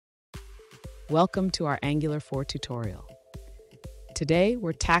Welcome to our Angular 4 tutorial. Today,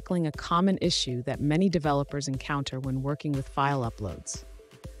 we're tackling a common issue that many developers encounter when working with file uploads.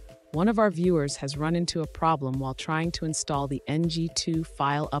 One of our viewers has run into a problem while trying to install the ng2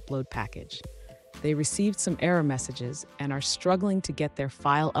 file upload package. They received some error messages and are struggling to get their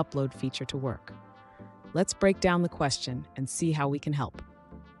file upload feature to work. Let's break down the question and see how we can help.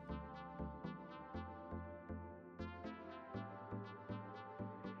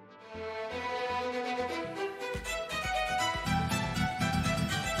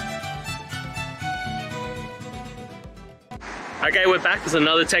 Okay, we're back with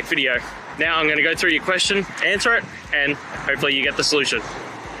another tech video. Now I'm going to go through your question, answer it, and hopefully you get the solution.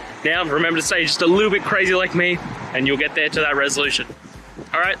 Now remember to stay just a little bit crazy like me, and you'll get there to that resolution.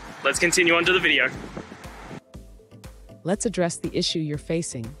 Alright, let's continue on to the video. Let's address the issue you're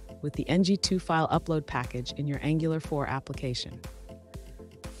facing with the ng2 file upload package in your Angular 4 application.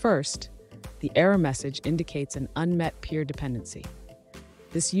 First, the error message indicates an unmet peer dependency.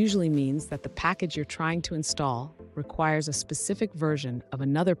 This usually means that the package you're trying to install requires a specific version of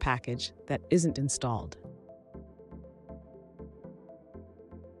another package that isn't installed.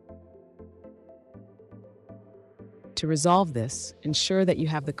 To resolve this, ensure that you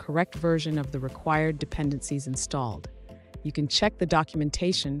have the correct version of the required dependencies installed. You can check the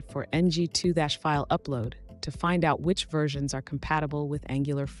documentation for ng2-file upload to find out which versions are compatible with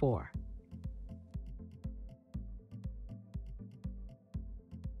Angular 4.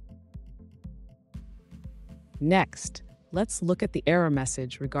 Next, let's look at the error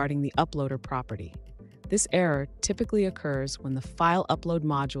message regarding the uploader property. This error typically occurs when the file upload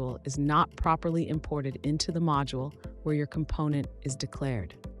module is not properly imported into the module where your component is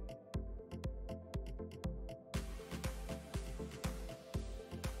declared.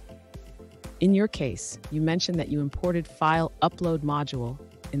 In your case, you mentioned that you imported file upload module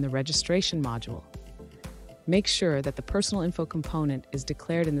in the registration module. Make sure that the personal info component is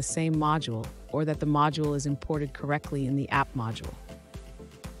declared in the same module or that the module is imported correctly in the app module.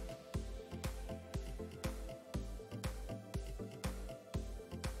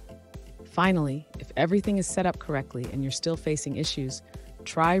 Finally, if everything is set up correctly and you're still facing issues,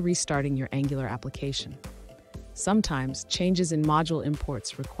 try restarting your Angular application. Sometimes, changes in module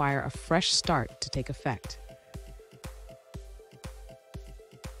imports require a fresh start to take effect.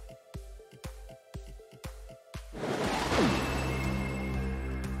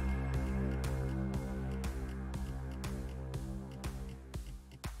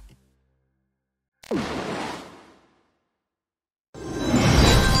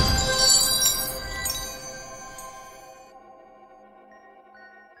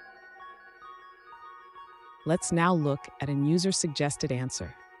 Let's now look at a user-suggested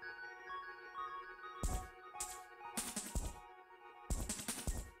answer.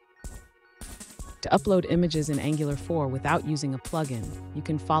 To upload images in Angular 4 without using a plugin, you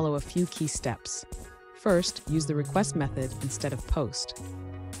can follow a few key steps. First, use the request method instead of post.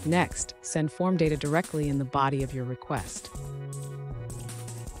 Next, send form data directly in the body of your request.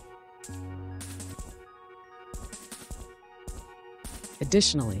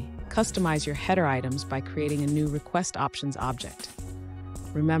 Additionally, customize your header items by creating a new request options object.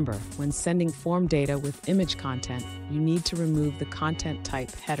 Remember, when sending form data with image content, you need to remove the content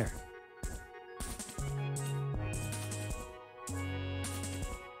type header.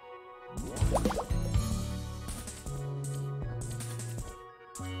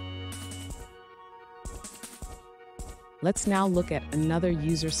 Let's now look at another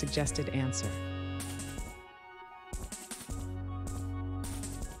user-suggested answer.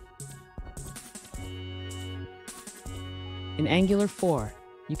 In Angular 4,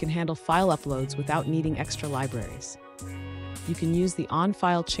 you can handle file uploads without needing extra libraries. You can use the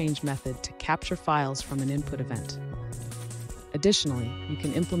onFileChange method to capture files from an input event. Additionally, you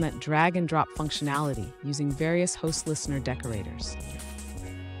can implement drag and drop functionality using various host listener decorators.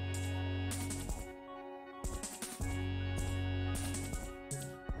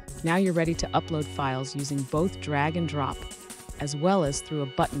 Now you're ready to upload files using both drag and drop, as well as through a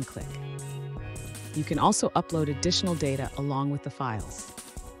button click. You can also upload additional data along with the files.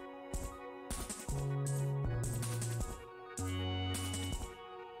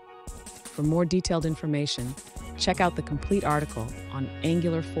 For more detailed information, check out the complete article on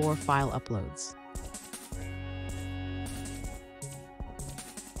Angular 4 file uploads.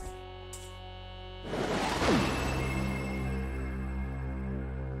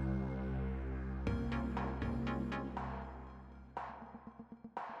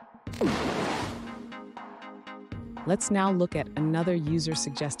 Let's now look at another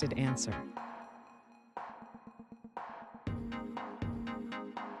user-suggested answer.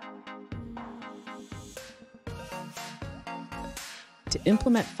 To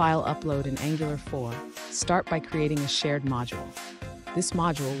implement file upload in Angular 4, start by creating a shared module. This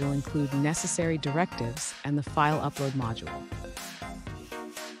module will include necessary directives and the file upload module.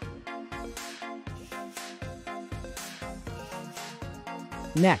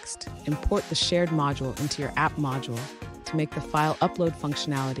 Next, import the shared module into your app module to make the file upload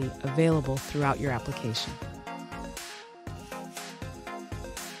functionality available throughout your application.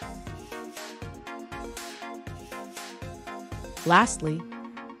 Lastly,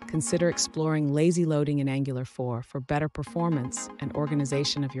 consider exploring lazy loading in Angular 4 for better performance and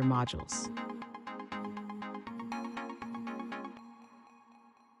organization of your modules.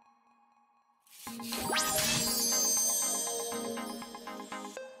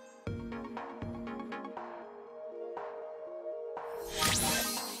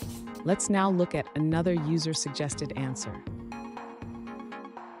 Let's now look at another user-suggested answer.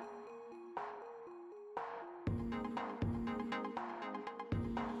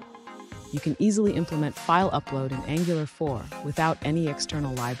 You can easily implement file upload in Angular 4 without any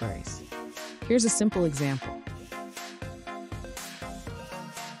external libraries. Here's a simple example.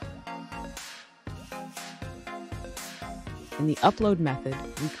 In the upload method,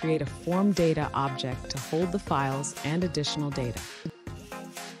 we create a form data object to hold the files and additional data.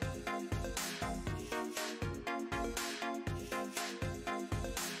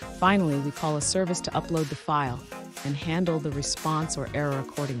 Finally, we call a service to upload the file and handle the response or error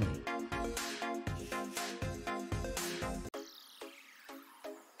accordingly.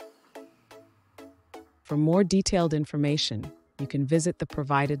 For more detailed information, you can visit the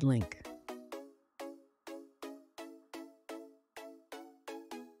provided link.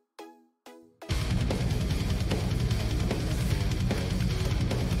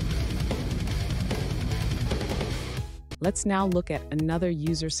 Let's now look at another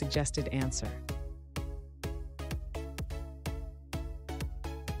user-suggested answer.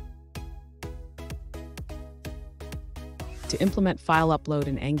 To implement file upload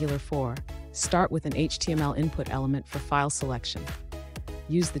in Angular 4, start with an HTML input element for file selection.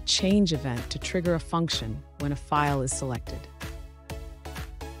 Use the change event to trigger a function when a file is selected.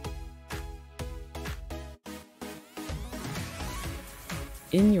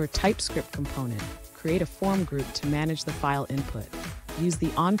 In your TypeScript component, create a form group to manage the file input. Use the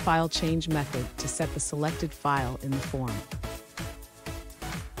onFileChange method to set the selected file in the form.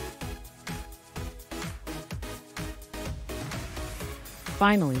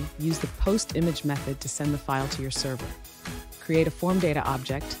 Finally, use the PostImage method to send the file to your server. Create a form data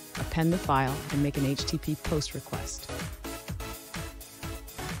object, append the file, and make an HTTP post request.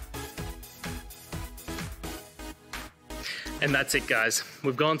 And that's it, guys.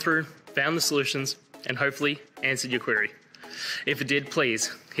 We've gone through, found the solutions, and hopefully answered your query. If it did,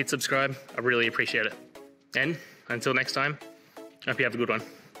 please hit subscribe. I really appreciate it. And until next time, I hope you have a good one.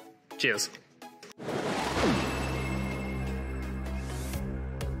 Cheers.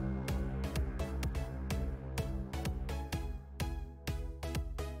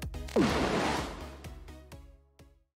 You